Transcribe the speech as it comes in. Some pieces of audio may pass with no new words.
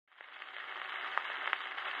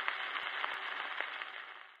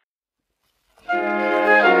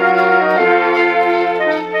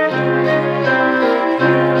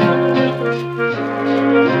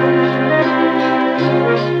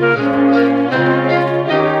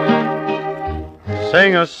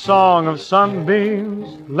Sing a song of sunbeams,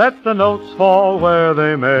 let the notes fall where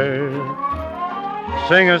they may.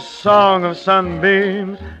 Sing a song of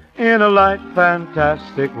sunbeams in a light,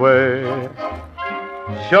 fantastic way.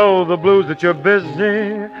 Show the blues that you're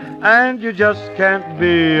busy and you just can't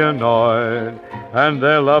be annoyed. And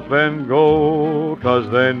they'll up and go 'cause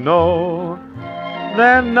they know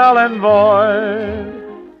they're null and void.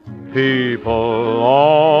 People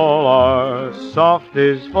all are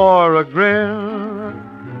softies for a grin.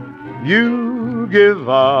 You give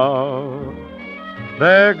out,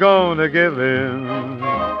 they're gonna give in.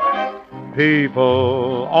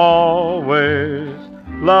 People always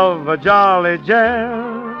love a jolly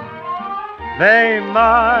gent. They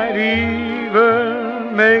might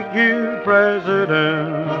even make you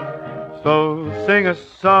president. So sing a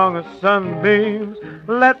song of sunbeams,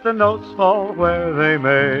 let the notes fall where they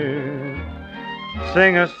may.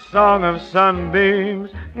 Sing a song of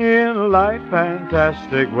sunbeams in a light,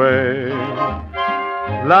 fantastic way.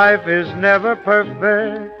 Life is never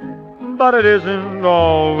perfect, but it isn't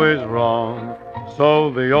always wrong.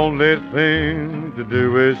 So the only thing to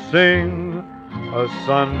do is sing a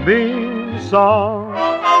sunbeam song.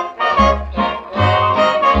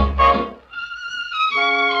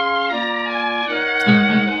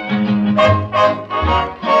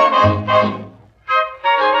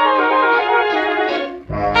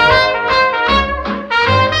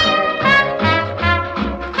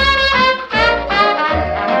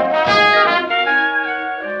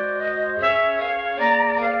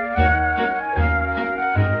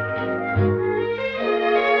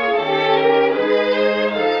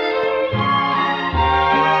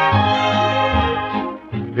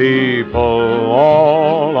 People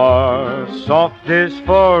all are softies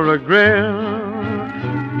for a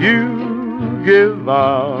grin. You give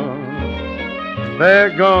out, they're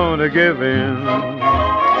gonna give in.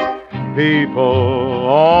 People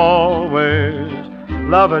always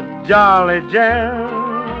love a jolly gent.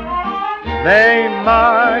 They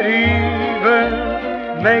might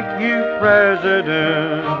even make you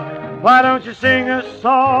president. Why don't you sing a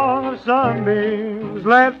song of sunbeams,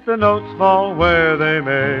 let the notes fall where they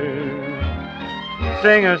may.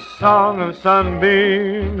 Sing a song of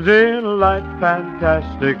sunbeams in a light,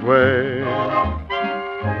 fantastic way.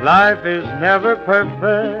 Life is never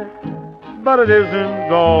perfect, but it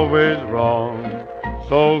isn't always wrong.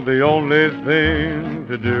 So the only thing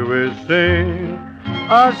to do is sing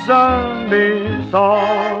a sunbeam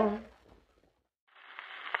song.